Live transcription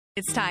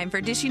It's time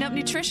for Dishing Up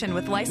Nutrition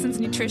with licensed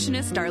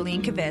nutritionist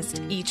Darlene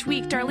Kvist. Each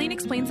week, Darlene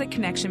explains the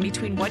connection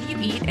between what you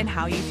eat and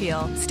how you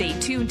feel. Stay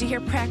tuned to hear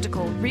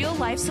practical,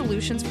 real-life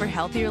solutions for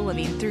healthier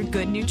living through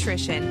good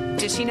nutrition.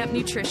 Dishing Up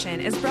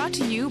Nutrition is brought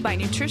to you by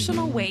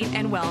Nutritional Weight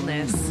and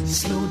Wellness.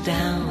 Slow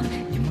down,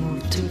 you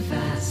move too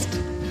fast.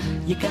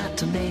 You got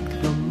to make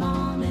the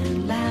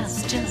morning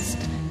last. Just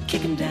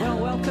kicking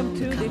down. Well, welcome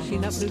to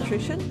Dishing Up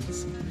Nutrition.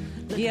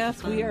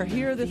 Yes, we are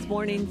here this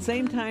morning,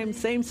 same time,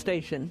 same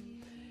station.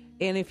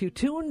 And if you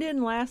tuned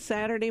in last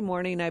Saturday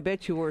morning, I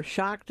bet you were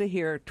shocked to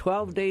hear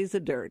 12 Days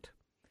of Dirt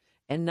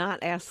and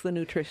not Ask the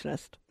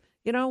Nutritionist.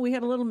 You know, we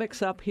had a little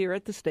mix-up here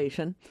at the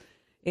station,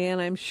 and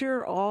I'm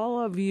sure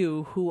all of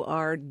you who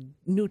are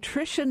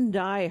nutrition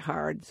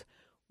diehards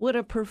would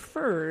have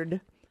preferred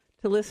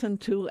to listen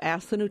to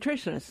Ask the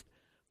Nutritionist.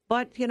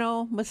 But, you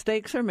know,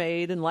 mistakes are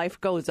made and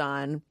life goes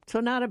on, so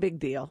not a big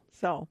deal.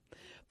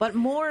 But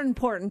more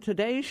important,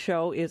 today's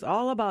show is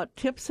all about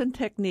tips and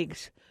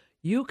techniques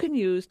you can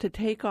use to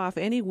take off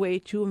any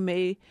weight you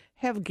may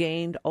have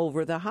gained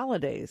over the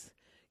holidays.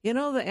 You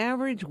know, the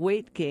average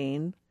weight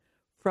gain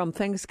from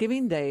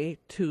Thanksgiving Day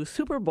to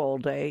Super Bowl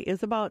Day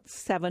is about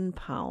 7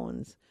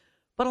 pounds.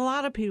 But a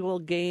lot of people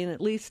gain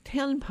at least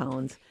 10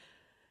 pounds.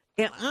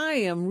 And I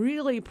am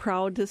really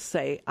proud to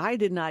say I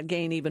did not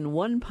gain even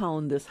 1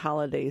 pound this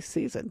holiday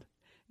season.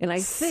 And I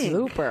think...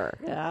 Super.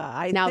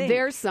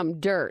 There's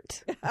some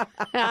dirt.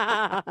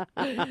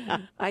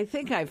 I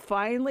think I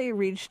finally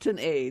reached an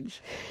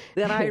age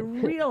that I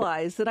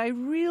realize that I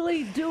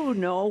really do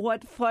know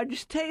what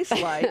fudge tastes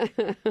like.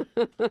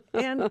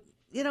 And,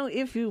 you know,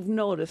 if you've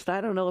noticed, I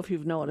don't know if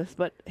you've noticed,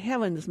 but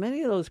heavens,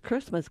 many of those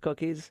Christmas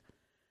cookies,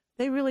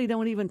 they really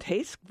don't even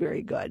taste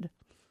very good.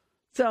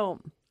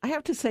 So I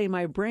have to say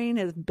my brain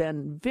has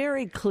been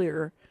very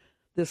clear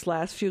this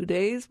last few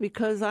days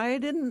because I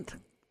didn't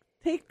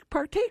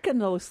partake in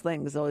those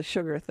things, those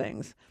sugar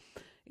things.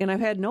 And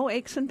I've had no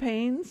aches and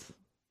pains.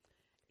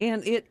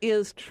 And it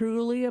is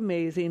truly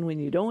amazing when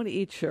you don't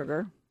eat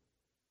sugar.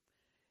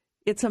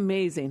 It's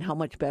amazing how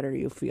much better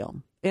you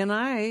feel. And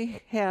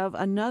I have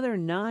another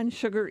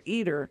non-sugar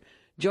eater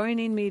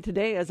joining me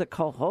today as a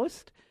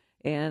co-host.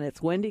 And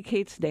it's Wendy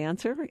Cates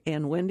Dancer.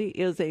 And Wendy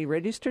is a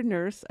registered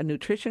nurse, a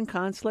nutrition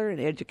counselor,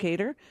 and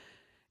educator,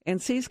 and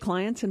sees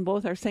clients in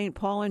both our St.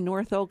 Paul and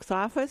North Oaks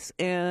office.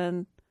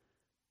 And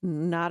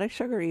not a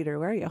sugar eater,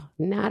 were you?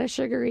 Not a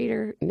sugar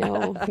eater.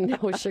 No,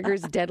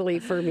 sugar's deadly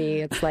for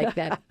me. It's like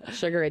that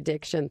sugar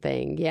addiction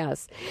thing.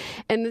 Yes.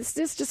 And this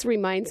just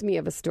reminds me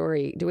of a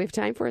story. Do we have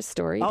time for a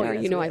story, Dar?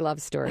 Yes, you know I love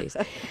stories.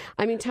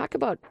 I mean, talk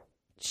about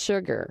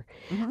sugar.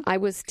 Mm-hmm. I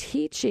was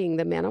teaching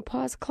the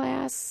menopause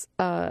class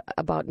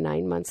about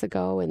 9 months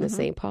ago in the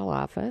St. Paul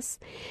office,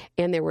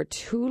 and there were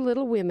two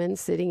little women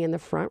sitting in the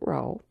front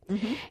row.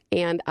 Mm-hmm.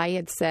 And I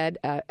had said,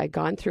 I'd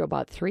gone through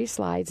about 3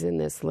 slides, and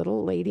this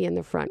little lady in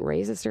the front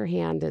raises her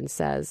hand and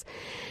says,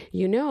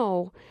 you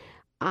know,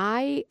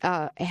 I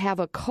have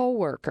a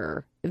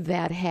coworker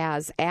that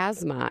has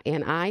asthma,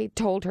 and I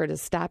told her to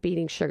stop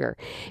eating sugar.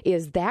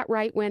 Is that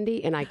right,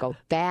 Wendy? And I go,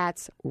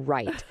 that's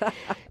right.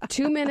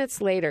 2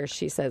 minutes later,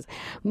 she says,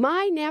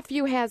 my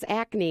nephew has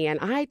acne, and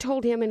I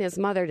told him and his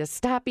mother to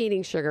stop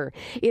eating sugar.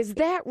 Is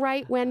that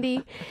right,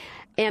 Wendy?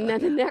 And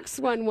then the next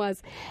one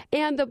was,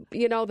 and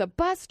the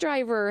bus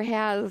driver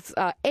has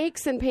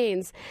aches and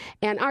pains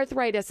and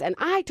arthritis, and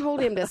I told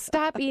him to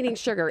stop eating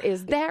sugar.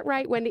 Is that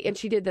right, Wendy? And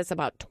she did this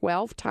about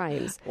 12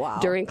 times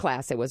during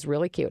class. It was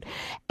really cute.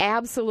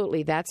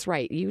 Absolutely, that's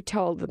right. You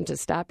told them to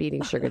stop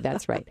eating sugar.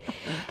 That's right.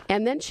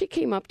 And then she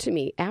came up to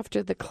me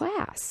after the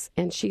class,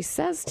 and she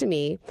says to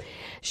me,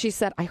 she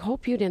said, I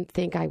hope you didn't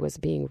think I was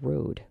being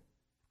rude.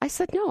 I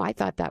said, no, I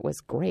thought that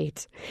was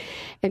great.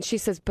 And she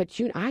says, but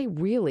I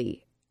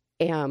really...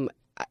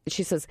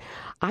 she says,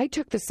 I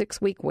took the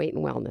 6-week Weight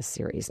and Wellness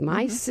series.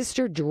 My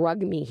sister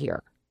drugged me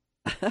here.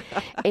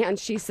 And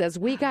she says,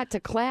 we got to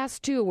class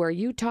 2 where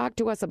you talked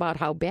to us about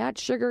how bad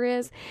sugar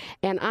is.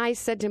 And I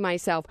said to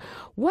myself,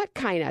 what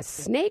kind of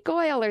snake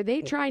oil are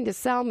they trying to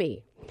sell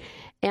me?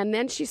 And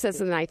then she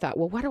says, and I thought,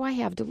 well, what do I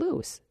have to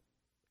lose?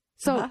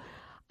 So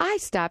I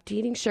stopped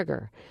eating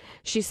sugar.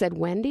 She said,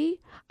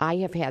 Wendy, I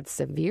have had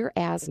severe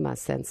asthma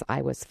since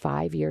I was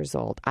 5 years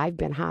old. I've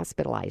been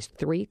hospitalized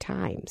 3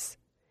 times.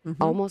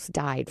 Almost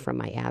died from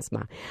my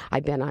asthma.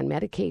 I've been on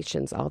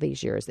medications all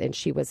these years, and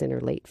she was in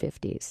her late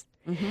 50s.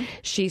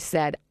 She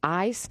said,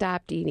 I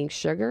stopped eating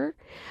sugar.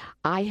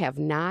 I have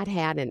not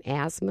had an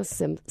asthma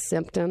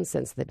symptom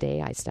since the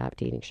day I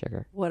stopped eating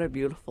sugar. What a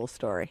beautiful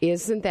story.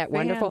 Isn't that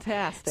wonderful?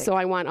 Fantastic. So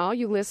I want all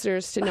you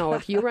listeners to know,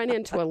 if you run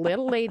into a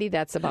little lady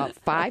that's about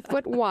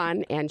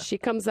 5'1" and she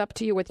comes up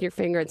to you with your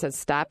finger and says,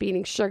 stop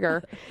eating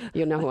sugar,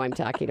 you know who I'm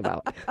talking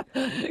about.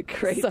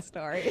 Great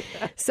story.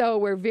 So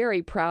we're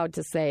very proud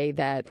to say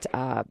that,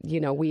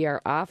 we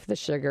are off the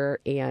sugar,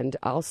 and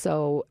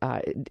also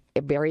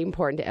very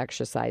important to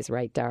exercise,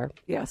 right, Dar?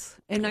 Yes.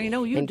 And I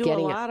know you do a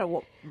lot of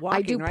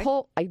walking, right?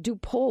 I do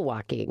pole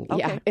walking.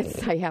 Okay. Yeah,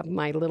 I have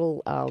my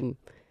little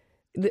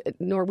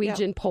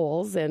Norwegian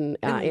poles, and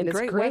it's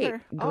great great.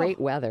 weather. Great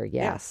weather,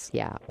 yes.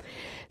 Yeah.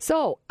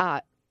 So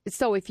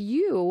So if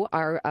you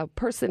are a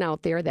person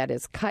out there that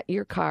has cut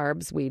your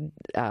carbs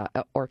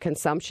or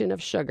consumption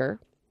of sugar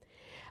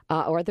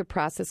or the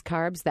processed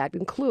carbs, that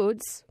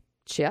includes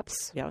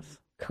chips, Yes.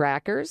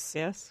 crackers,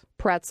 Yes.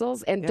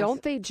 pretzels, and Yes.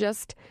 don't they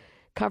just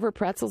cover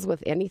pretzels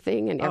with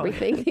anything and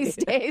everything these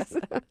days?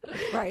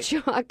 Right.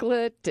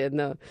 Chocolate and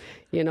the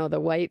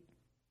white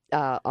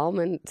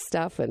almond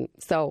stuff, and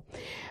so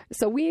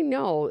we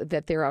know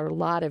that there are a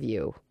lot of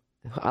you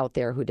out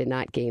there who did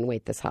not gain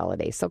weight this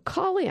holiday. So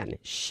call in,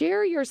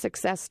 share your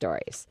success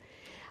stories.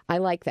 I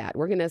like that.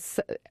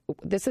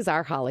 This is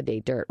our holiday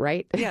dirt,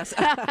 right? Yes.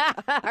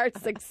 Our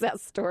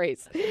success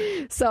stories.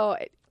 So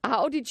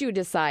how did you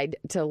decide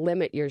to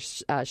limit your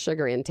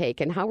sugar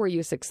intake, and how were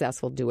you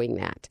successful doing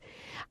that?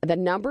 The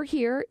number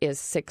here is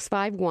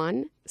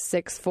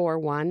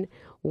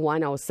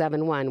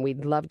 651-641-1071.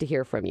 We'd love to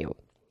hear from you.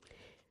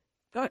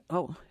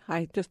 Oh,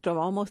 I just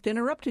almost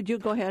interrupted you.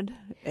 Go ahead.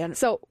 And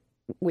So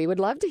we would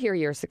love to hear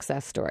your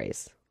success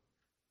stories.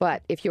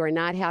 But if you are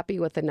not happy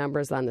with the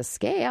numbers on the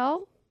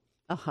scale,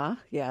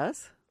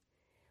 yes.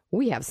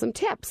 we have some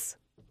tips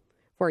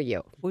for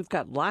you. We've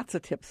got lots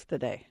of tips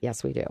today.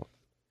 Yes, we do.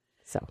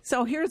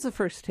 So here's the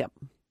first tip.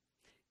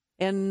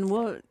 And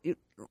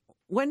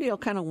Wendy will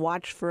kind of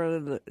watch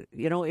for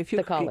if you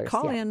The callers,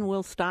 call yeah. in,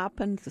 we'll stop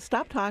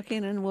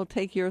talking and we'll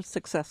take your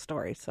success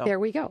story. So There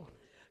we go.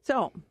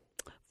 So,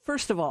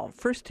 first of all,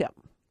 first tip.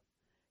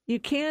 You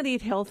can't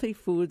eat healthy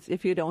foods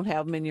if you don't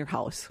have them in your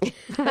house.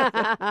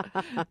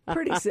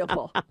 Pretty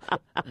simple.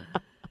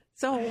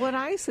 So what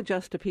I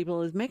suggest to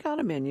people is make out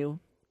a menu,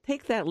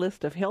 take that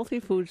list of healthy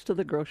foods to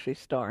the grocery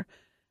store,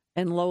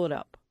 and load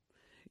up.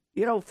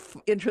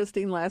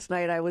 Interesting, last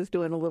night I was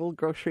doing a little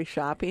grocery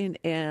shopping,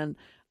 and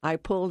I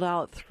pulled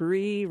out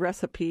 3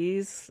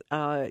 recipes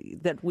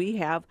that we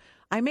have.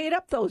 I made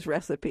up those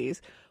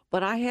recipes,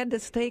 but I had to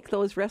take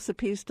those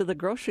recipes to the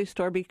grocery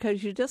store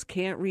because you just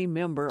can't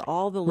remember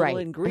all the little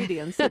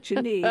ingredients that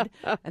you need.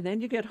 And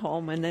then you get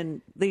home and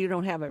then you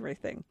don't have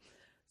everything.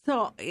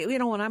 So,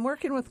 when I'm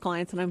working with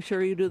clients, and I'm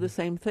sure you do the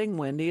same thing,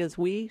 Wendy, is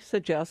we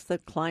suggest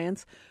that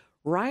clients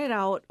write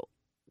out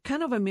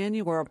kind of a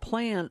menu or a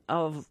plan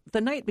of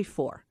the night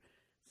before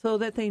so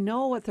that they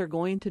know what they're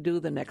going to do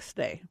the next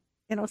day.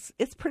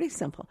 It's pretty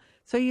simple.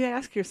 So you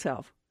ask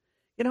yourself,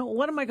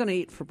 what am I going to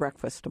eat for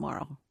breakfast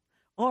tomorrow?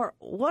 Or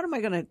what am I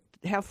going to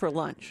have for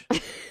lunch?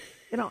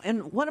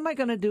 And what am I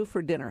going to do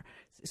for dinner?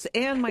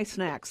 And my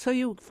snacks. So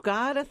you've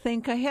got to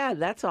think ahead.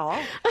 That's all.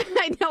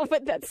 I know,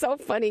 but that's so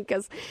funny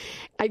because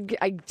I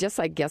guess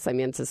I'm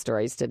into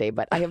stories today,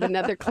 but I have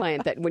another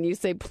client that when you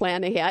say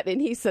plan ahead,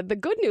 and he said the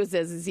good news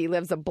is he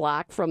works a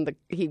block from the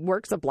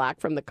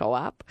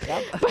co-op.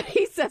 Yep. But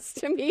he says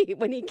to me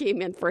when he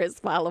came in for his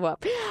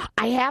follow-up,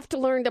 I have to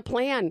learn to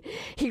plan.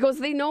 He goes,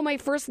 they know my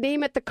first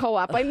name at the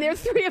co-op. I'm there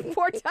 3 or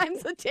 4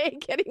 times a day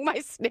getting my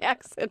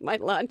snacks and my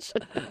lunch.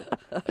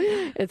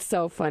 It's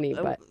so funny,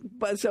 but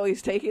so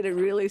he's taking it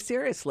really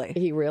seriously.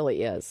 He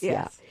really is.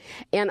 Yes.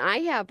 Yeah. And I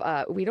have,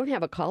 we don't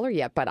have a caller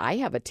yet, but I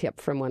have a tip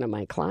from one of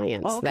my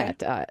clients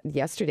that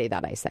yesterday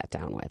that I sat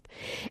down with.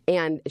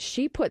 And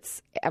she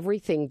puts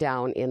everything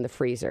down in the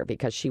freezer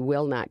because she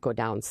will not go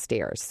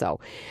downstairs. So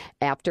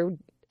after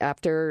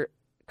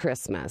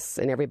Christmas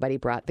and everybody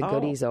brought the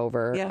goodies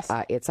over, yes.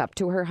 It's up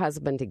to her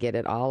husband to get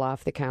it all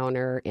off the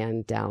counter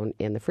and down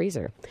in the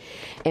freezer.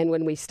 And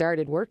when we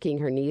started working,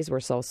 her knees were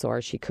so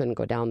sore she couldn't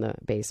go down the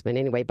basement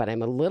anyway, but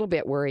I'm a little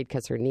bit worried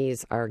because her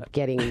knees are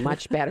getting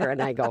much better.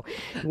 And I go,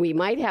 we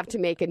might have to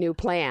make a new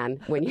plan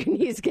when your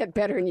knees get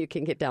better and you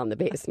can get down the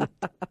basement.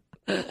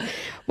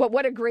 Well,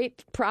 what a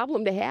great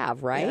problem to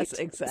have, right? Yes,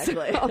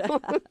 exactly.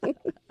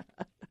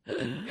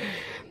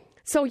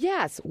 So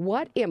yes,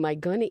 what am I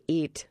going to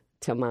eat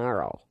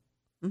tomorrow?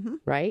 Mm-hmm.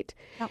 Right?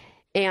 Yep.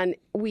 And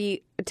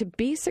to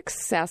be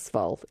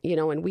successful,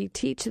 and we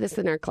teach this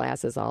in our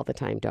classes all the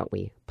time, don't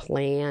we?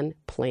 Plan.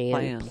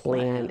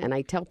 And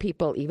I tell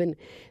people even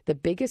the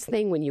biggest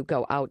thing when you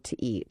go out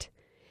to eat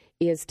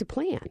is to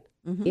plan.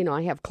 Mm-hmm.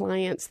 I have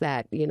clients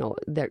that,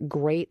 they're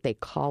great. They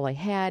call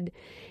ahead.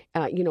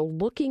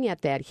 Looking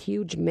at that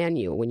huge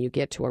menu when you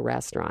get to a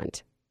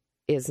restaurant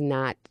is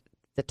not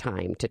the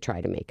time to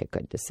try to make a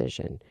good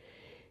decision.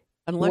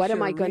 Unless what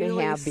am I going to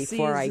really have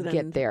before I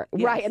get there?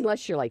 Yes. Right,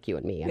 unless you're like you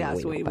and me.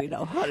 Yes, we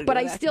know how to do but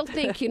that. I still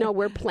think,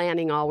 we're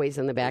planning always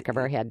in the back of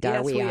our head.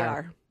 Yes, we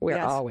are. We're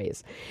yes.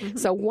 always. Mm-hmm.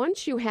 So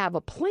once you have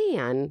a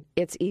plan,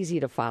 it's easy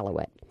to follow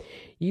it.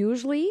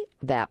 Usually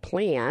that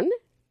plan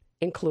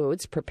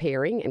includes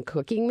preparing and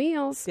cooking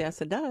meals.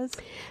 Yes, it does.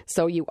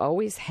 So you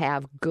always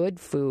have good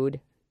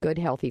food, good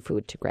healthy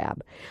food to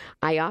grab.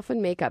 I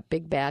often make up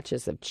big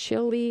batches of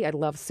chili. I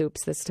love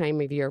soups this time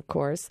of year, of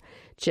course.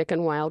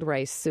 Chicken wild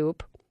rice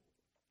soup.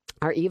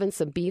 Or even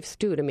some beef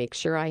stew to make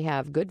sure I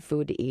have good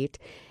food to eat,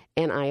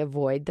 and I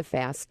avoid the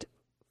fast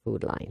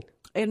food line.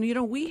 And,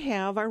 we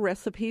have our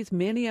recipes,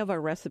 many of our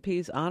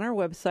recipes on our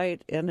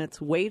website, and it's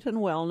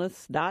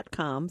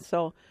weightandwellness.com.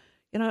 So,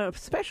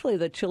 especially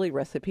the chili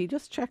recipe,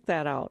 just check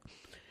that out.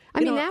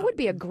 That would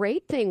be a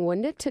great thing,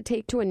 wouldn't it, to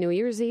take to a New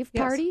Year's Eve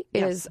party?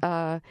 Yes.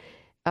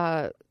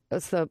 Is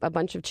a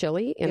bunch of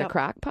chili in a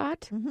crock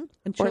pot. Mm-hmm.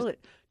 And chili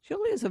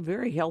is a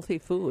very healthy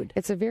food.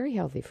 It's a very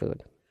healthy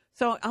food.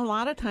 So a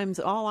lot of times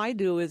all I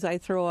do is I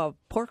throw a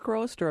pork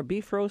roast or a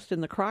beef roast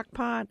in the crock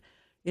pot.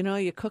 You know,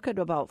 you cook it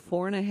about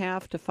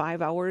 4.5 to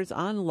 5 hours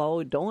on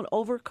low. Don't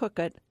overcook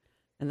it.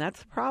 And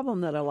that's the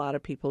problem that a lot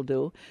of people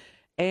do.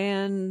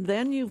 And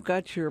then you've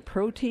got your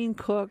protein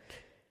cooked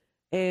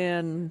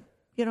and,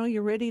 you know,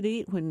 you're ready to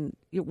eat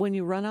when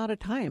you run out of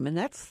time. And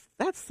that's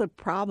the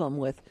problem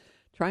with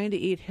trying to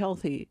eat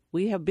healthy.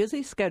 We have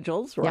busy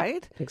schedules,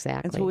 right? Yep,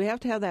 exactly. And so we have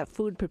to have that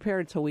food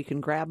prepared so we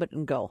can grab it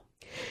and go.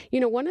 You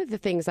know, one of the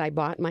things I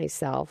bought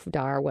myself,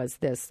 Dar, was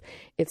this.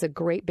 It's a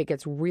great big,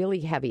 it's really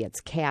heavy.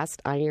 It's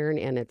cast iron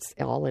and it's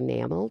all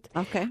enameled.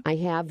 Okay. I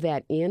have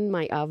that in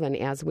my oven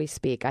as we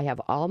speak. I have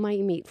all my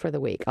meat for the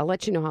week. I'll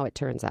let you know how it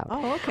turns out.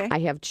 Oh, okay. I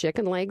have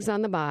chicken legs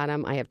on the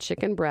bottom. I have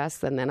chicken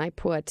breasts, and then I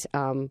put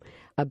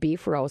a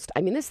beef roast.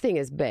 I mean, this thing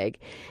is big.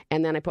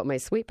 And then I put my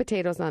sweet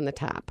potatoes on the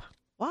top.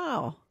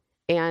 Wow.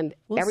 And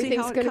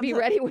everything's going to be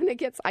ready when it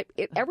gets...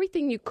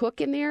 everything you cook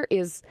in there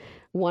is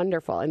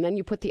wonderful. And then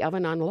you put the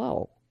oven on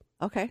low.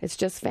 Okay. It's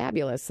just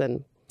fabulous,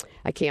 and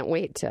I can't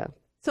wait to...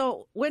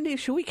 So, Wendy,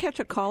 should we catch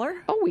a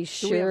caller? Oh, we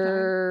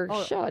sure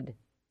should.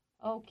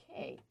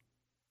 Okay.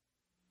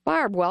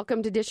 Barb,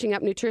 welcome to Dishing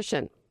Up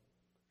Nutrition.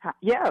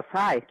 Yes,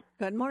 hi.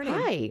 Good morning.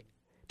 Hi.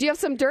 Do you have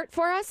some dirt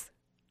for us?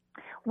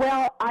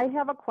 Well, I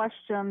have a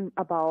question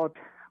about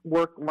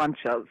work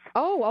lunches.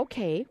 Oh,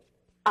 okay.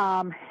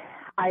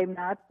 I'm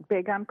not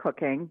big on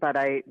cooking, but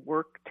I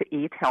work to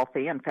eat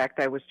healthy. In fact,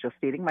 I was just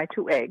eating my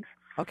 2 eggs.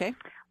 Okay.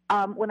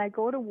 When I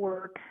go to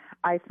work,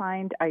 I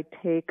find I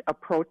take a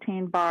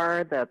protein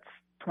bar that's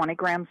 20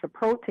 grams of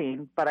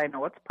protein, but I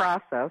know it's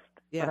processed.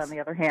 Yes. But on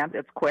the other hand,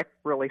 it's quick,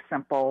 really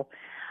simple.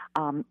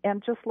 And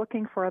just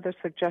looking for other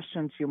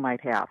suggestions you might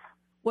have.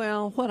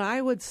 Well, what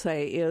I would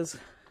say is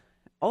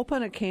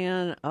open a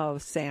can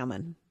of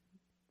salmon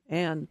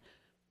and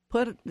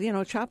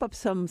chop up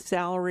some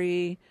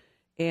celery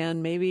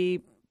and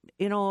maybe,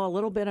 a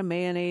little bit of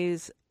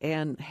mayonnaise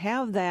and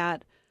have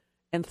that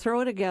and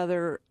throw it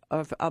together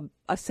of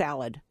a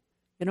salad.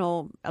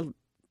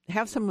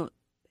 Have some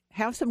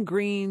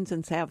greens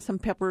and have some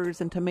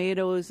peppers and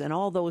tomatoes and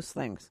all those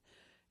things.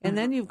 And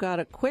then you've got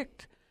a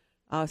quick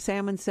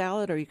salmon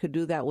salad, or you could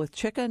do that with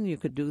chicken. You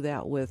could do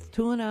that with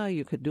tuna.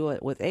 You could do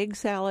it with egg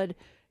salad.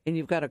 And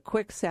you've got a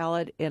quick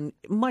salad and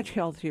much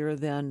healthier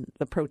than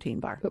the protein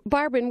bar.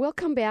 Barb, and we'll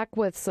come back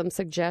with some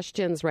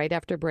suggestions right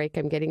after break.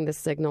 I'm getting the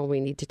signal we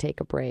need to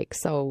take a break.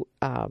 So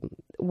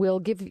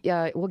we'll give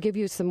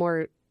you some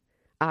more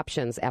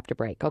options after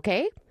break,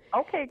 okay?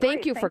 Okay, great.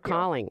 Thank you for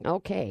calling.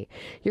 Okay.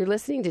 You're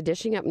listening to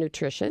Dishing Up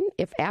Nutrition.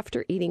 If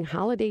after eating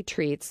holiday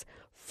treats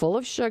full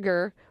of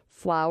sugar,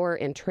 flour,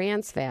 and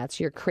trans fats,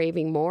 you're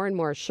craving more and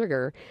more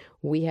sugar,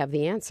 we have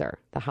the answer.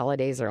 The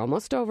holidays are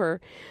almost over,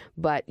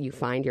 but you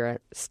find you're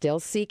still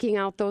seeking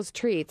out those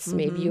treats. Mm-hmm.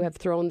 Maybe you have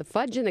thrown the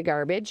fudge in the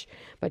garbage,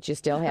 but you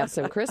still have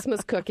some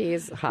Christmas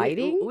cookies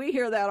hiding. We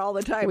hear that all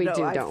the time. We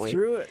do, don't we?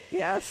 Threw it.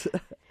 Yes.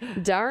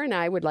 Dar and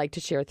I would like to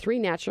share 3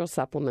 natural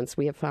supplements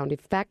we have found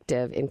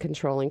effective in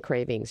controlling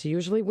cravings.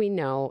 Usually we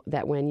know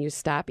that when you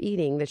stop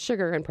eating the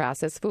sugar and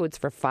processed foods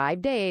for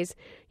 5 days,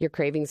 your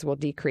cravings will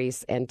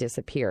decrease and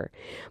disappear.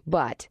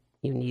 But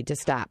you need to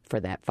stop for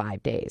that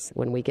 5 days.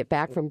 When we get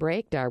back from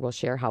break, Dar will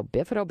share how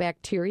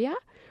bifidobacteria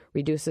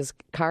reduces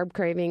carb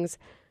cravings.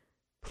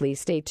 Please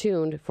stay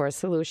tuned for a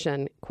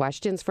solution.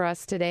 Questions for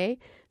us today,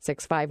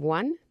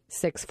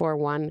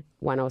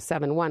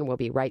 651-641-1071. We'll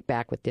be right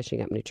back with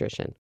Dishing Up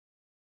Nutrition.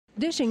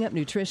 Dishing Up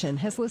Nutrition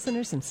has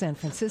listeners in San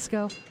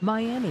Francisco,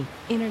 Miami,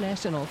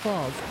 International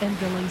Falls, and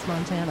Billings,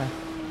 Montana.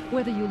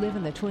 Whether you live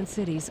in the Twin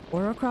Cities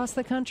or across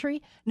the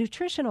country,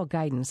 nutritional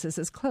guidance is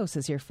as close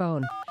as your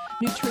phone.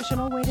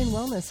 Nutritional Weight and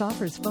Wellness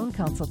offers phone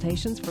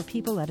consultations for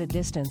people at a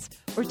distance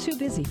or too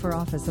busy for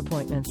office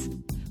appointments.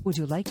 Would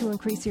you like to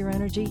increase your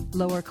energy,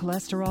 lower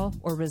cholesterol,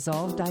 or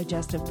resolve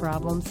digestive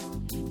problems?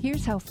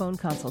 Here's how phone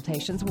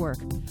consultations work.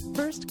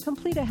 First,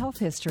 complete a health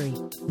history.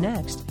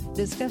 Next,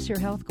 discuss your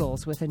health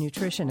goals with a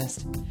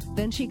nutritionist.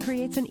 Then she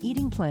creates an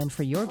eating plan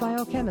for your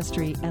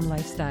biochemistry and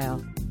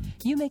lifestyle.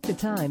 You make the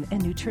time,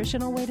 and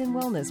Nutritional Weight and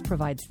Wellness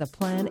provides the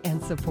plan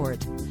and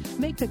support.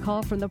 Make the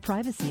call from the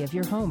privacy of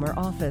your home or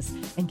office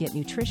and get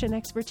nutrition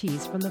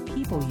expertise from the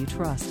people you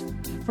trust.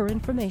 For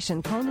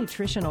information, call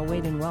Nutritional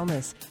Weight and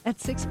Wellness at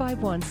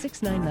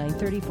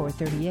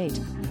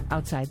 651-699-3438.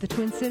 Outside the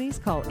Twin Cities,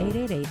 call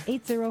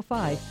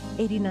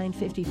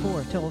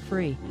 888-805-8954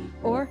 toll-free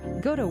or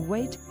go to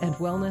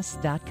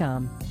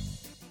weightandwellness.com.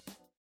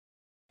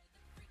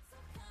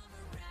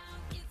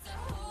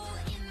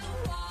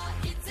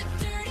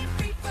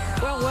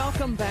 Well,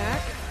 welcome back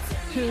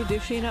to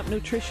Dishing Up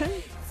Nutrition.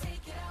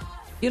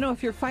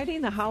 If you're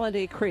fighting the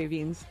holiday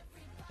cravings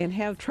and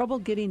have trouble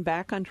getting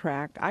back on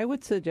track, I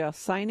would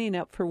suggest signing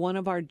up for one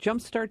of our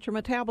Jumpstart Your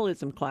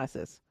Metabolism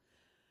classes.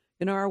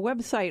 Our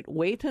website,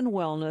 Weight and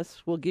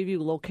Wellness, will give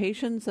you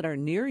locations that are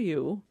near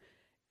you.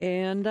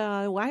 And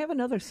I have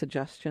another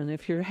suggestion.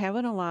 If you're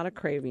having a lot of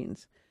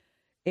cravings,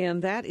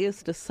 and that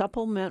is to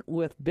supplement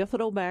with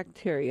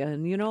bifidobacteria.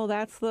 And,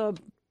 that's the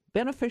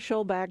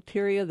beneficial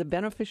bacteria, the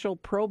beneficial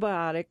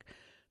probiotic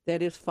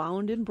that is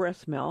found in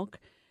breast milk.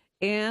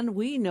 And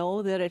we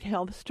know that it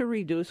helps to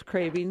reduce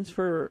cravings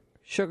for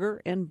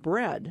sugar and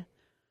bread.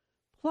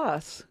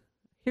 Plus,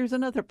 here's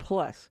another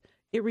plus.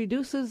 It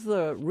reduces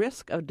the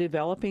risk of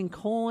developing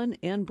colon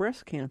and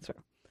breast cancer.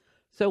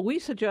 So we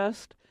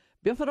suggest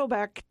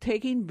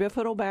taking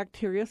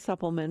bifidobacteria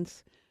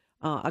supplements,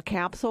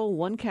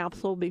 one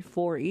capsule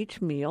before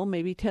each meal,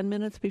 maybe 10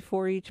 minutes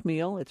before each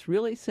meal. It's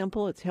really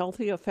simple, it's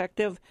healthy,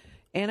 effective,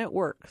 and it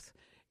works.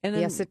 And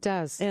then, yes, it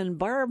does. And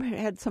Barb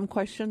had some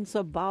questions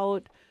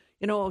about,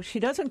 she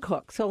doesn't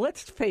cook. So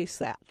let's face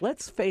that.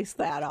 Let's face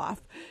that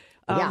off.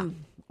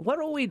 What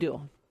will we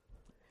do?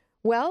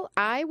 Well,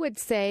 I would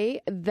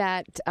say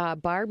that,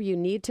 Barb, you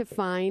need to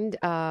find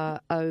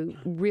a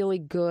really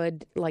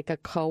good, like a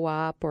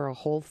Co-op or a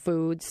Whole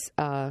Foods,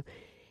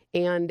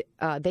 and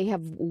they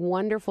have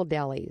wonderful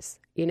delis,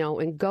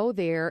 and go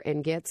there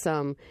and get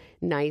some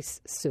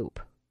nice soup,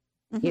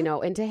 and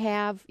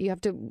you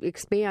have to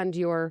expand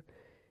your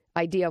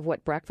idea of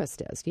what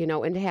breakfast is,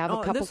 and to have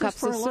a couple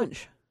cups of soup.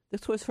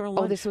 This was for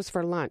lunch. Oh, this was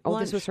for lunch. Oh,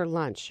 this was for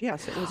lunch.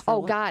 Yes, it was for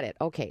lunch. Oh, got it.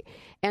 Okay.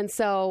 And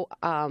so,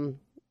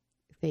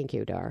 thank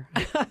you, Dar.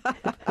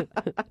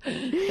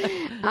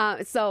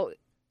 So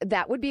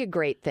that would be a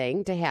great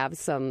thing to have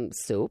some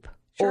soup.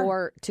 Sure.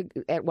 Or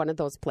at one of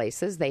those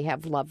places, they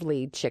have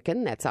lovely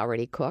chicken that's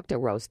already cooked, a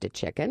roasted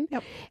chicken.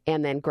 Yep.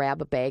 And then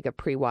grab a bag of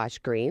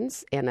pre-washed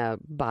greens and a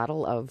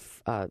bottle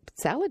of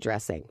salad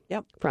dressing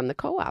from the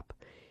Co-op.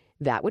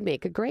 That would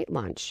make a great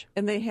lunch.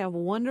 And they have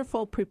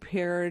wonderful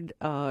prepared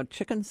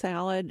chicken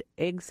salad,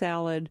 egg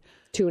salad,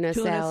 tuna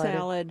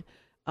salad.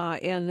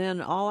 And then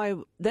all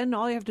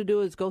you have to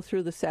do is go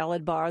through the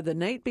salad bar the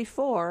night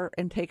before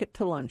and take it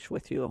to lunch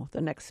with you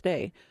the next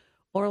day.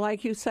 Or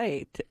like you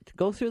say, to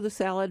go through the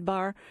salad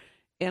bar.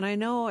 And I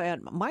know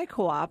at my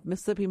Co-op,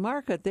 Mississippi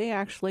Market, they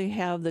actually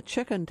have the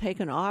chicken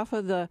taken off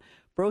of the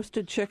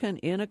roasted chicken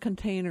in a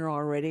container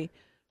already.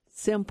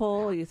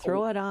 Simple. You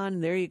throw it on.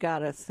 There you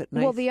got it.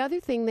 Nice. Well, the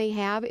other thing they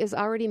have is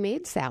already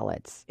made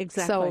salads.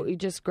 Exactly. So you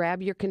just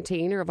grab your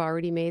container of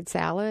already made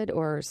salad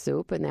or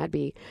soup, and that'd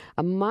be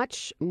a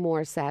much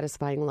more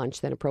satisfying lunch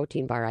than a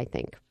protein bar, I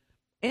think.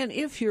 And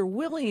if you're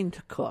willing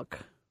to cook,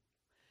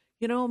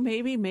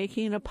 maybe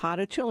making a pot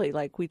of chili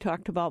like we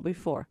talked about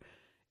before.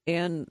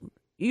 And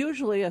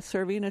usually a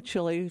serving of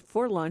chili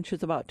for lunch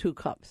is about 2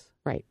 cups.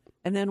 Right.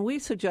 And then we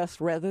suggest,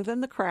 rather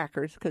than the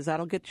crackers, because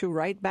that'll get you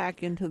right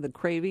back into the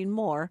craving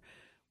more,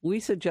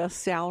 we suggest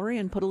celery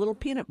and put a little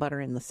peanut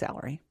butter in the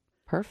celery.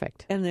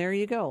 Perfect. And there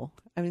you go.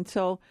 I mean,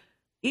 so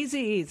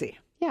easy.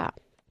 Yeah,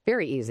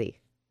 very easy.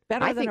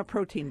 Better than a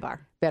protein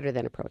bar. Better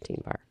than a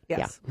protein bar.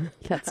 Yes. Yeah,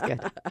 that's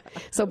good.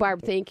 So,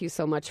 Barb, thank you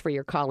so much for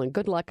your call, and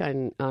good luck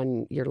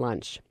on your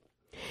lunch.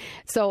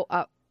 So,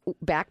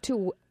 back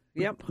to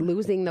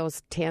losing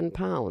those 10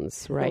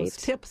 pounds, right? Those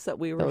tips that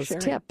we were sharing.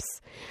 Those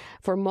tips.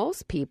 For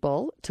most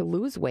people, to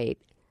lose weight,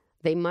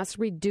 they must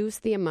reduce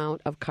the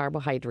amount of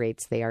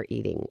carbohydrates they are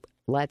eating.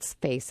 Let's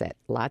face it,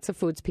 lots of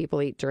foods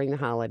people eat during the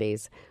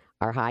holidays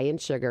are high in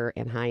sugar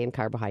and high in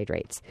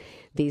carbohydrates.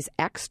 These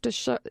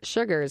extra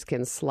sugars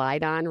can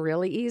slide on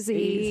really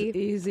easy.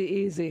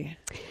 Easy.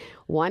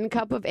 1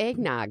 cup of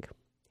eggnog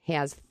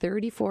has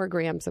 34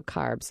 grams of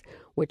carbs,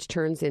 which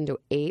turns into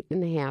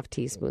 8.5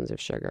 teaspoons of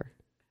sugar.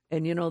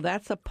 And,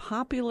 that's a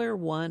popular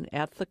one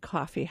at the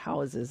coffee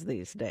houses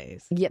these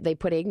days. Yeah, they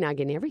put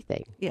eggnog in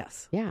everything.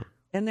 Yes. Yeah.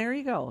 And there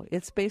you go.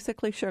 It's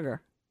basically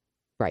sugar.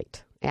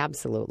 Right.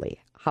 Absolutely.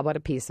 How about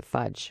a piece of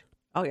fudge?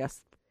 Oh,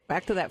 yes.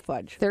 Back to that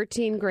fudge.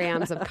 13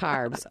 grams of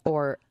carbs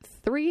or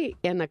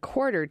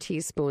 3.25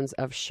 teaspoons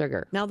of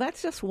sugar. Now,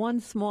 that's just one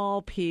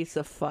small piece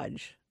of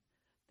fudge.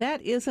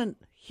 That isn't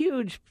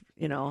huge,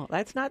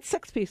 That's not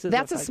 6 pieces of fudge.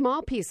 That's a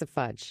small piece of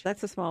fudge.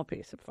 That's a small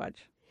piece of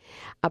fudge.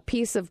 A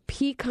piece of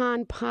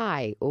pecan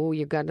pie. Oh,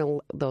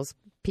 those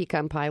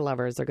pecan pie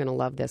lovers are going to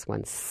love this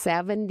one.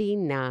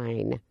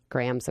 79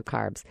 grams of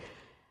carbs.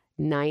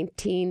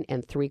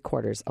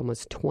 19.75,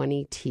 almost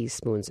 20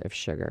 teaspoons of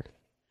sugar.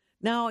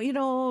 Now, you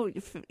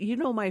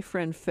know my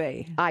friend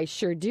Faye. I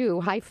sure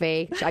do. Hi,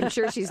 Faye. I'm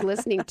sure she's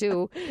listening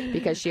too,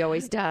 because she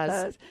always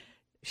does.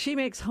 She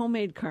makes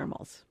homemade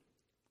caramels.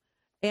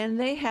 And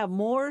they have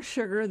more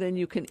sugar than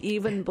you can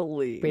even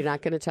believe. We're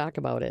not going to talk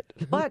about it.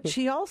 But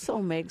she also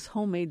makes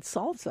homemade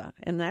salsa,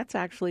 and that's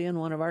actually in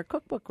one of our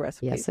cookbook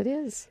recipes. Yes, it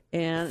is.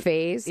 And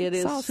Faye's it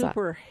is salsa.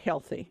 super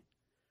healthy.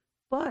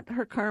 But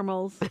her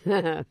caramels,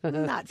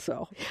 not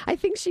so. I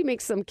think she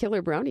makes some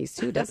killer brownies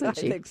too, doesn't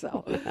she? I think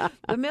so.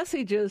 The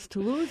message is, to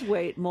lose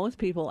weight, most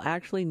people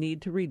actually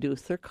need to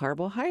reduce their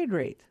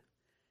carbohydrate.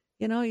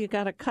 You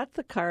got to cut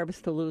the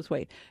carbs to lose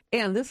weight.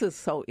 And this is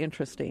so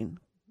interesting.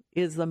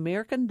 Is the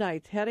American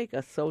Dietetic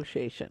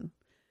Association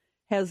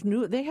have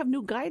new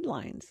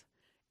guidelines,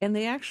 and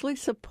they actually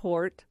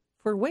support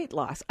for weight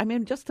loss. I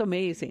mean, just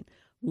amazing.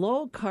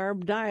 Low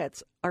carb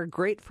diets are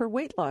great for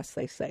weight loss,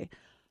 they say.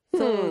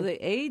 So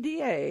the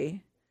ADA,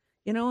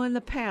 in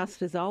the past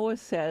has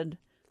always said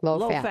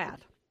low fat.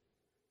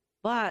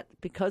 But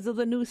because of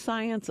the new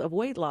science of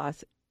weight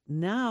loss,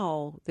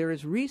 now there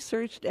is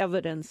researched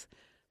evidence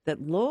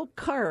that low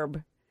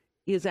carb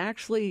is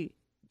actually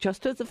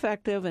just as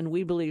effective, and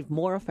we believe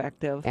more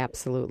effective.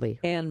 Absolutely.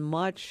 And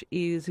much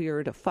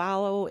easier to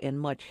follow and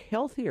much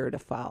healthier to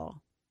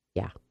follow.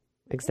 Yeah,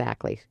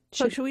 exactly.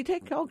 So should we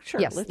take, sure.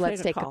 Yes,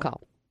 let's take a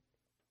call.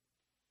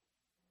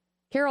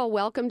 Carol,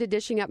 welcome to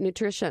Dishing Up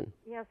Nutrition.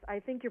 Yes, I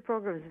think your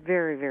program is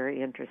very,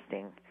 very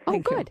interesting. Oh,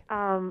 good.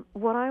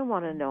 What I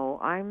want to know,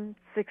 I'm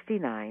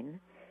 69,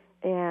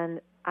 and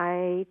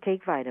I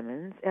take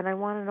vitamins, and I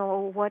want to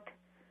know what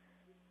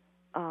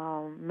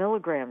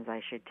milligrams I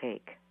should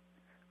take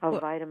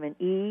of vitamin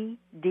E,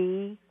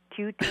 D,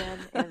 Q10,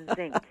 and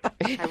zinc.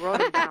 I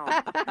wrote it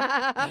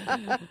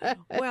down.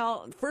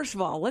 Well, first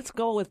of all, let's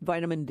go with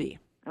vitamin D.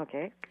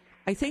 Okay.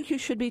 I think you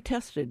should be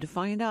tested to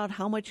find out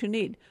how much you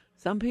need.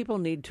 Some people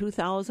need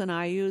 2,000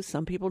 IUs.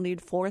 Some people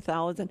need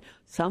 4,000.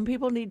 Some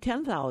people need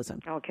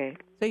 10,000. Okay.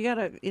 So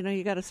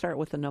you gotta start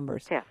with the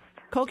numbers. Yes.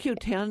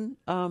 CoQ10.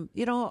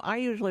 I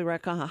usually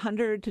recommend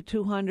 100 to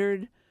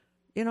 200.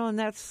 And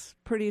that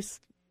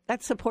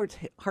supports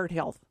heart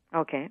health.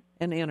 Okay.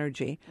 And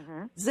energy.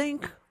 Mm-hmm.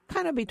 Zinc,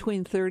 kind of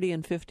between 30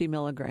 and 50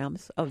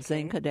 milligrams of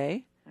zinc a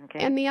day. Okay.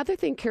 And the other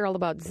thing, Carol,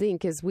 about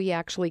zinc is we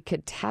actually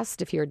could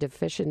test if you're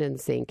deficient in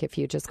zinc. If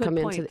you just come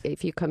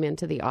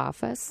into the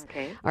office,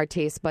 our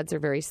taste buds are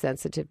very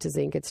sensitive to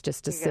zinc. It's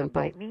just a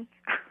simple. Bite me?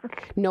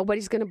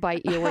 Nobody's going to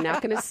bite you. We're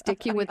not going to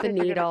stick you with the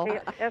needle.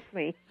 Test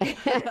me.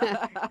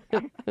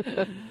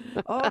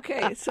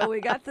 Okay, so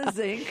we got the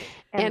zinc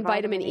and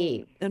vitamin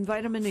E. And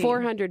vitamin E.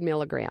 400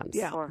 milligrams.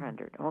 Yeah.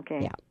 400. Okay.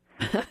 Yeah.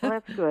 Well,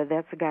 that's good.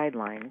 That's a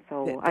guideline.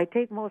 So I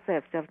take most of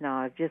that stuff now.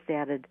 I've just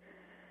added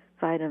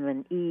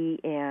vitamin E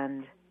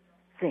and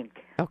zinc.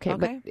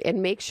 Okay.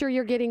 And make sure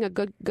you're getting a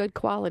good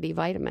quality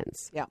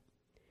vitamins. Yeah.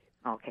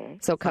 Okay.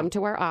 So come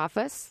to our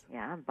office.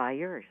 Yeah, buy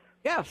yours.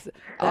 Yes,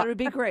 that would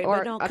be great. Or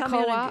but no, a come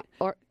co-op.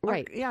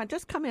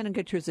 Just come in and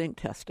get your zinc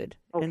tested.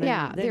 Okay. And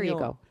then there you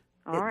go.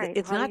 All right.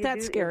 It's not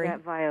that scary. Is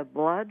that via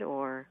blood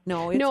or?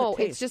 No,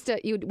 it's just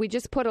we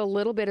just put a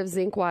little bit of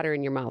zinc water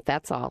in your mouth.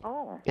 That's all.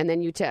 Oh. And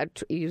then you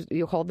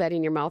hold that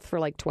in your mouth for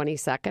like 20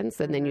 seconds,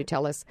 and then you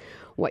tell us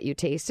what you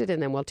tasted,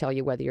 and then we'll tell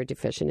you whether you're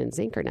deficient in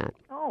zinc or not.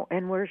 Oh,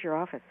 and where's your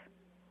office?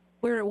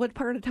 What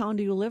part of town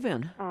do you live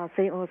in?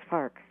 St. Louis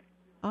Park.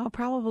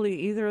 Probably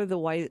either the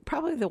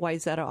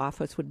Wayzata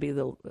office would be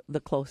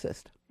the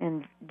closest.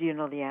 And do you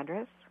know the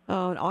address?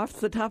 Off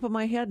the top of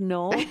my head,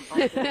 no.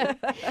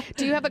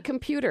 Do you have a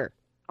computer?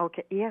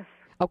 Okay, yes.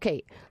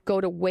 Okay,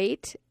 go to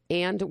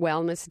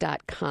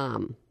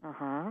weightandwellness.com.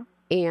 Uh-huh.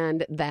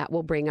 And that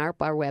will bring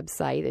up our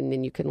website, and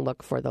then you can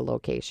look for the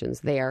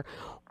locations there.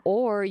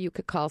 Or you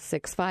could call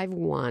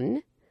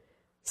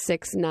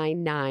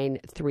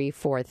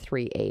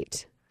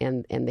 651-699-3438,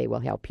 and they will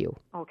help you.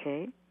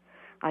 Okay.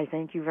 I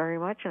thank you very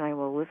much, and I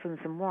will listen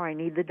some more. I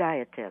need the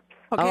diet tips.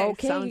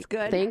 Okay, sounds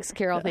good. Thanks,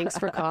 Carol. Thanks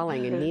for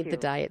calling and need the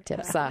diet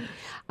tips.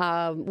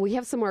 We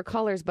have some more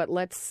callers, but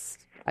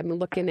I'm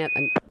going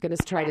to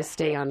try to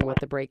stay on with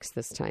the breaks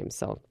this time.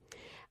 So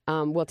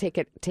we'll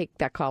take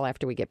that call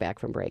after we get back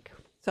from break.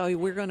 So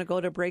we're going to go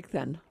to break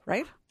then,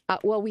 right?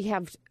 Well, we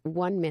have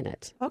 1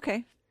 minute.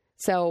 Okay.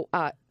 So.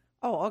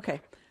 Okay.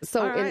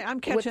 So all right,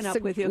 I'm catching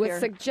up with you here.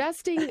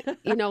 Suggesting,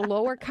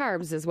 lower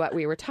carbs is what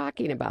we were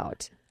talking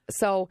about.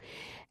 So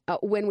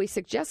when we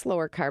suggest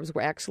lower carbs,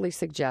 we're actually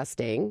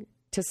suggesting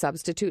to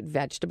substitute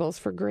vegetables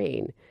for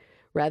grain.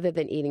 Rather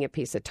than eating a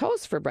piece of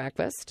toast for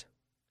breakfast,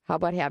 how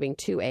about having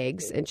 2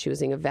 eggs and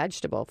choosing a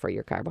vegetable for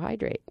your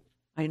carbohydrate?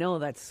 I know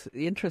that's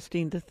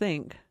interesting to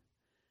think.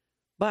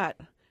 But,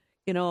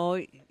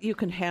 you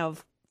can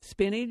have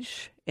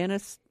spinach and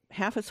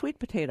half a sweet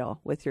potato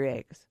with your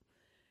eggs.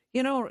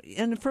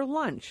 And for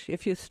lunch,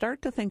 if you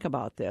start to think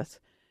about this,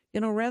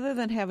 rather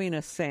than having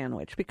a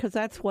sandwich, because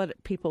that's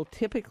what people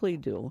typically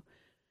do,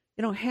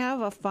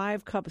 have a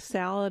 5-cup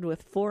salad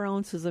with 4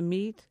 ounces of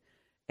meat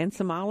and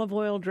some olive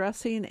oil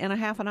dressing and a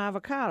half an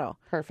avocado.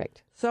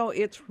 Perfect. So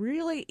it's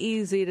really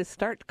easy to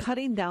start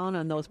cutting down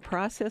on those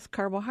processed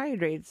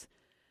carbohydrates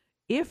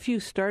if you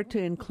start to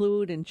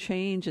include and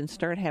change and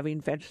start having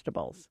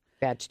vegetables.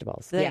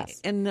 Yes.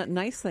 And the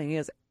nice thing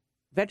is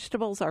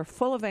vegetables are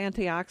full of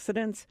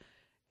antioxidants,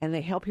 and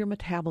they help your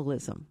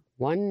metabolism.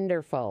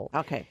 Wonderful.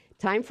 Okay.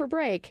 Time for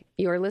break.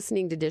 You are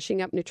listening to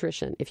Dishing Up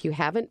Nutrition. If you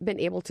haven't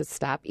been able to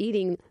stop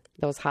eating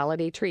those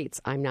holiday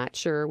treats, I'm not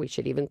sure we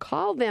should even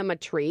call them a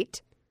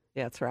treat.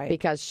 That's right.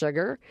 Because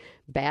sugar,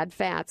 bad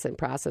fats, and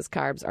processed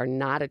carbs are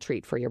not a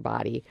treat for your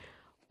body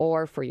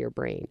or for your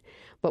brain.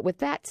 But with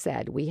that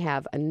said, we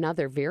have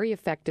another very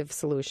effective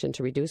solution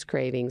to reduce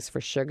cravings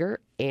for sugar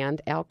and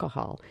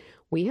alcohol.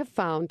 We have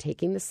found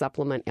taking the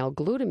supplement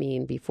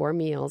L-glutamine before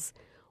meals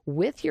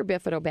with your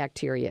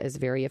bifidobacteria is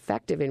very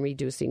effective in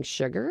reducing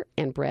sugar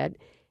and bread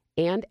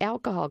and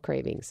alcohol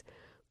cravings.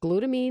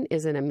 Glutamine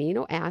is an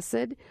amino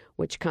acid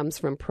which comes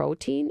from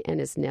protein and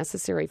is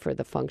necessary for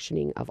the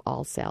functioning of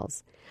all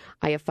cells.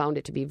 I have found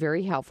it to be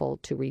very helpful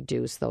to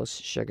reduce those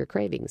sugar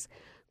cravings.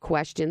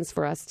 Questions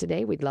for us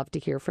today? We'd love to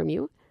hear from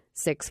you.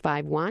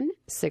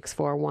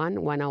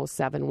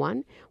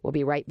 651-641-1071. We'll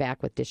be right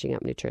back with Dishing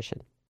Up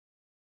Nutrition.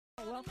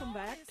 Welcome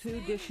back to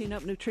Dishing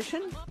Up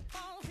Nutrition.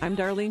 I'm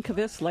Darlene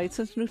Kvist,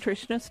 licensed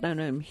nutritionist, and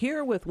I'm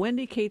here with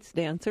Wendy Cates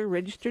Dancer,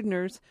 registered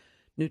nurse,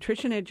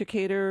 nutrition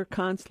educator,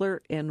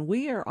 counselor, and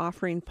we are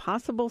offering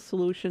possible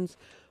solutions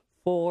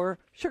for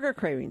sugar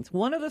cravings.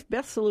 One of the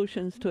best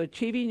solutions to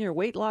achieving your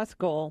weight loss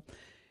goal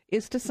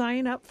is to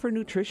sign up for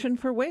Nutrition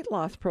for Weight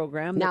Loss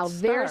program. Now,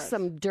 there's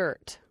some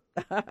dirt.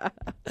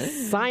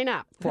 Sign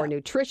up for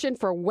Nutrition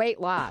for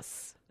Weight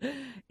Loss.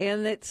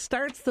 And it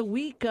starts the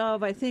week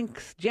of, I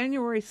think,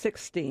 January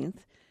 16th,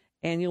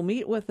 and you'll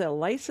meet with a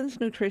licensed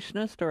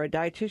nutritionist or a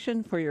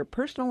dietitian for your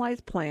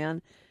personalized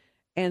plan,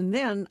 and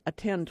then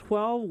attend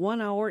 12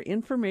 one-hour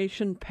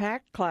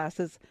information-packed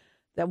classes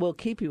that will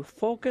keep you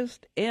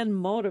focused and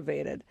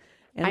motivated.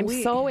 And I'm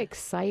so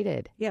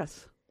excited.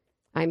 Yes.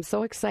 I'm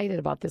so excited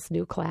about this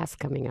new class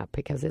coming up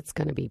because it's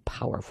going to be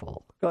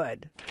powerful.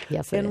 Good.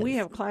 Yes, it is. And we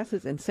have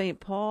classes in St.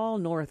 Paul,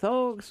 North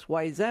Oaks,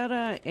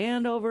 Wayzata,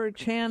 Andover,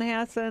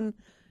 Chanhassen,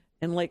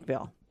 and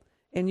Lakeville.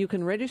 And you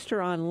can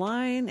register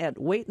online at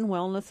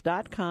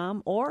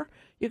weightandwellness.com, or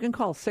you can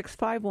call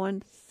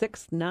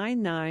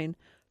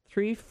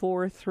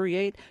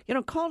 651-699-3438.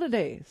 Call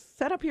today.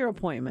 Set up your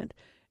appointment.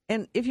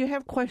 And if you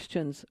have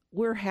questions,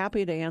 we're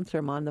happy to answer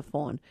them on the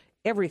phone.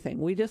 Everything.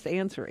 We just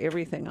answer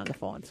everything on the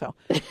phone. So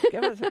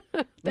give us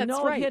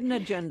no hidden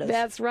agendas.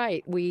 That's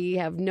right. We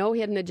have no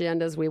hidden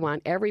agendas. We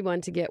want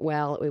everyone to get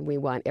well, and we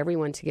want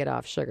everyone to get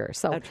off sugar.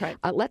 So that's right.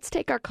 Let's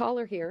take our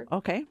caller here.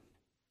 Okay.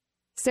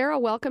 Sarah,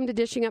 welcome to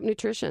Dishing Up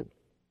Nutrition.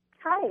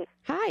 Hi.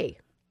 Hi.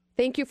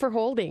 Thank you for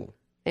holding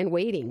and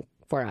waiting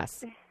for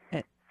us.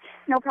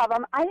 No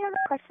problem. I have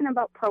a question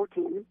about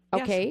protein.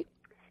 Okay. Yes.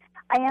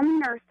 I am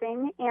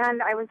nursing,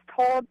 and I was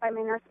told by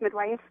my nurse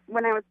midwife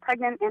when I was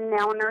pregnant and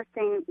now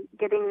nursing,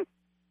 getting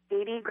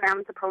 80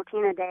 grams of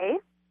protein a day.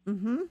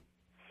 Mm-hmm.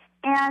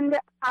 And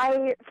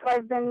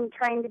I've been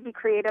trying to be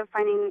creative,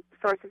 finding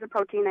sources of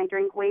protein. I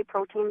drink whey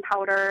protein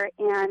powder,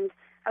 and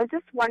I was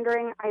just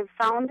wondering, I've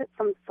found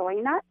some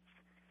soy nuts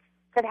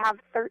that have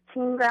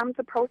 13 grams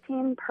of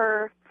protein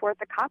per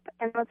fourth a cup,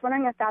 and I was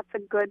wondering if that's a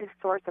good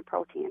source of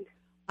protein.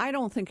 I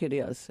don't think it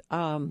is,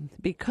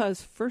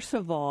 because, first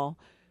of all,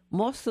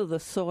 most of the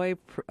soy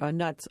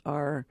nuts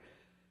are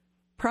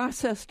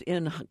processed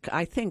in,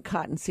 I think,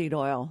 cottonseed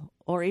oil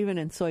or even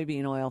in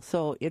soybean oil.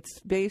 So it's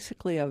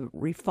basically a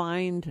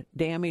refined,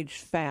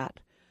 damaged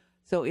fat.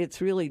 So it's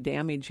really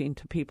damaging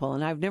to people.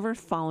 And I've never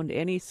found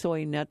any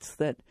soy nuts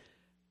that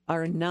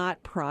are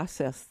not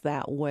processed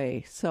that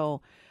way.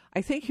 So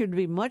I think you'd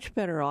be much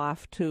better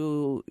off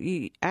to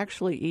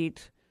actually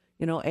eat,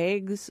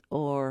 eggs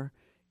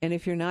and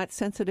if you're not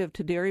sensitive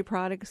to dairy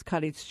products,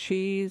 cottage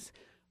cheese,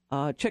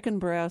 chicken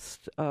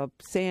breast,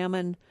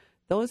 salmon,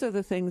 those are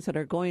the things that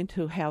are going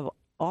to have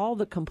all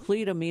the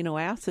complete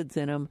amino acids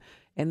in them,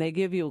 and they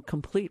give you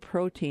complete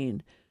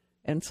protein.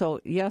 And so,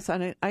 yes,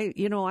 and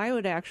I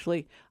would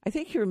actually, I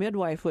think your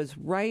midwife was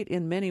right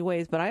in many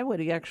ways, but I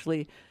would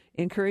actually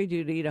encourage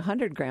you to eat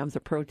 100 grams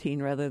of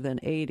protein rather than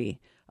 80.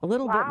 A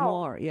little bit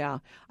more, yeah.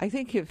 I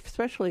think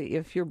especially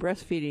if you're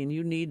breastfeeding,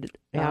 you need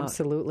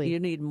absolutely you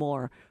need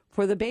more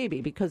for the baby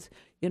because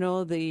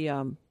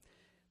the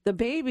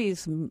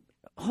baby's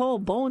whole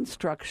bone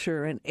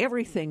structure and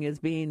everything is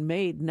being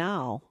made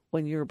now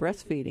when you're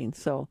breastfeeding.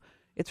 So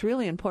it's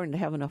really important to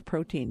have enough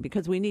protein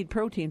because we need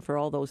protein for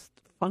all those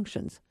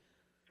functions.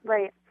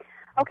 Right.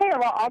 Okay,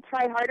 well, I'll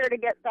try harder to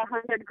get the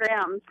 100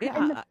 grams. Yeah,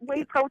 and the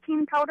whey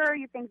protein powder,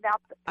 you think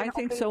that's I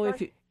think so.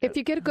 Source? If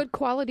you get a good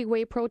quality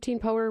whey protein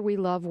powder, we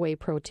love whey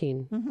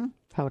protein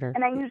powder.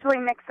 And I usually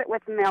mix it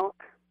with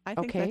milk. I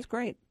think that's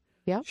great.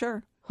 Yeah.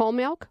 Sure. Whole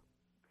milk?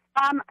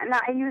 And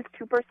I use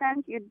 2%.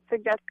 You'd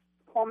suggest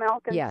whole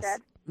milk instead? Yes.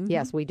 Mm-hmm.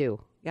 Yes, we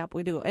do. Yep,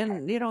 we do.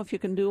 And, if you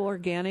can do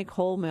organic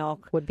whole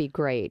milk. Would be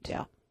great.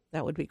 Yeah,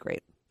 that would be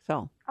great.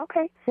 So.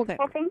 Okay. Well,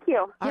 thank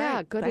you. Yeah,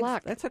 right. good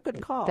luck. That's a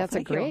good call. That's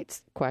Thank a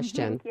great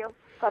question. Thank you.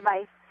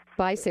 Bye-bye.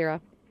 Bye, Sarah.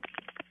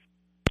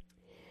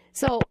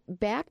 So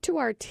back to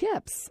our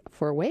tips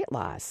for weight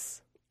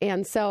loss.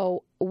 And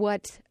so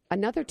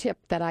another tip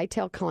that I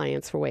tell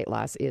clients for weight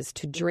loss is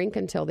to drink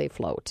until they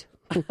float.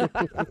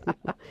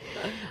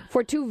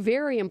 For two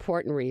very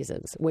important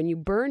reasons. When you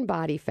burn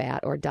body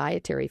fat or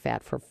dietary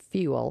fat for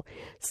fuel,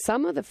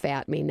 some of the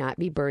fat may not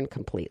be burned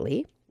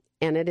completely,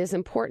 and it is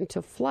important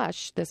to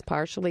flush this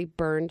partially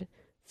burned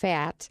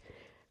fat,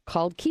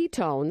 called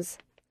ketones,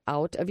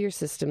 out of your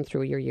system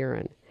through your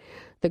urine.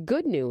 The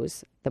good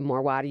news, the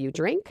more water you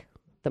drink,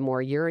 the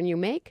more urine you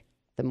make,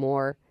 the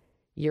more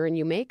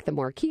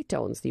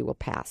ketones you will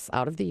pass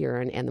out of the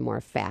urine, and the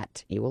more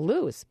fat you will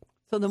lose.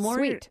 So the more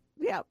Sweet.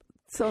 Yeah.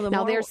 So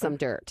now there's some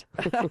dirt.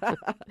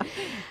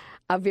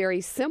 A very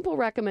simple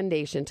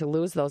recommendation to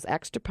lose those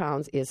extra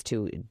pounds is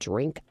to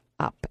drink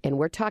up. And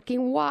we're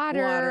talking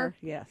water. Water,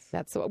 yes.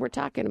 That's what we're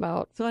talking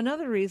about. So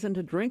another reason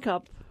to drink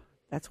up,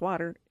 that's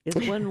water, is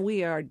when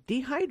we are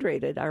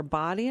dehydrated, our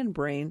body and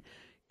brain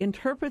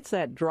interprets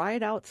that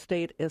dried out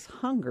state as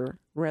hunger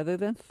rather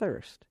than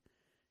thirst.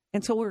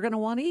 And so we're going to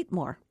want to eat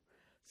more.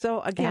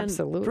 So, again,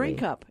 Absolutely.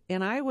 drink up.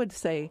 And I would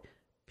say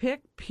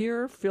pick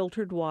pure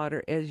filtered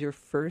water as your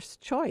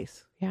first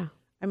choice. Yeah.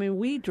 I mean,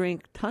 we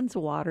drink tons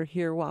of water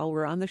here while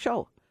we're on the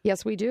show.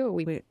 Yes, we do.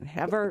 We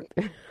have our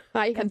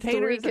I have containers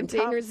 3 and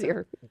containers tubs.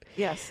 here.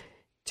 Yes.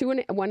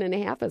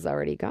 1.5 is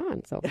already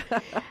gone. So,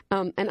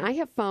 and I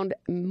have found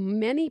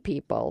many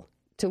people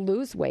to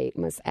lose weight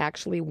must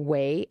actually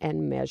weigh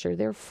and measure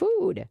their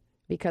food,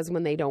 because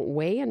when they don't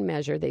weigh and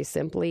measure, they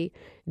simply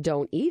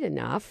don't eat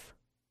enough.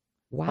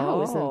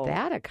 Wow, isn't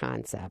that a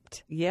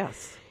concept?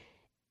 Yes.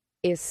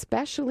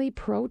 Especially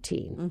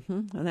protein.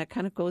 Mm-hmm. And that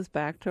kind of goes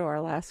back to our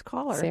last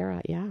caller.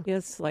 Sarah, yeah.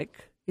 It's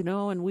like,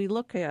 and we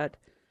look at,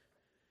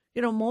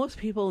 most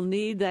people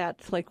need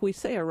that, like we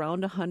say,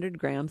 around 100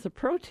 grams of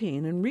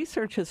protein. And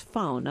research has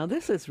found, now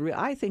this is,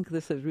 I think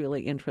this is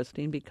really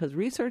interesting, because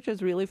research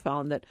has really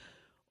found that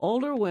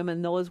older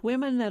women, those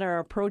women that are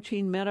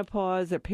approaching menopause, their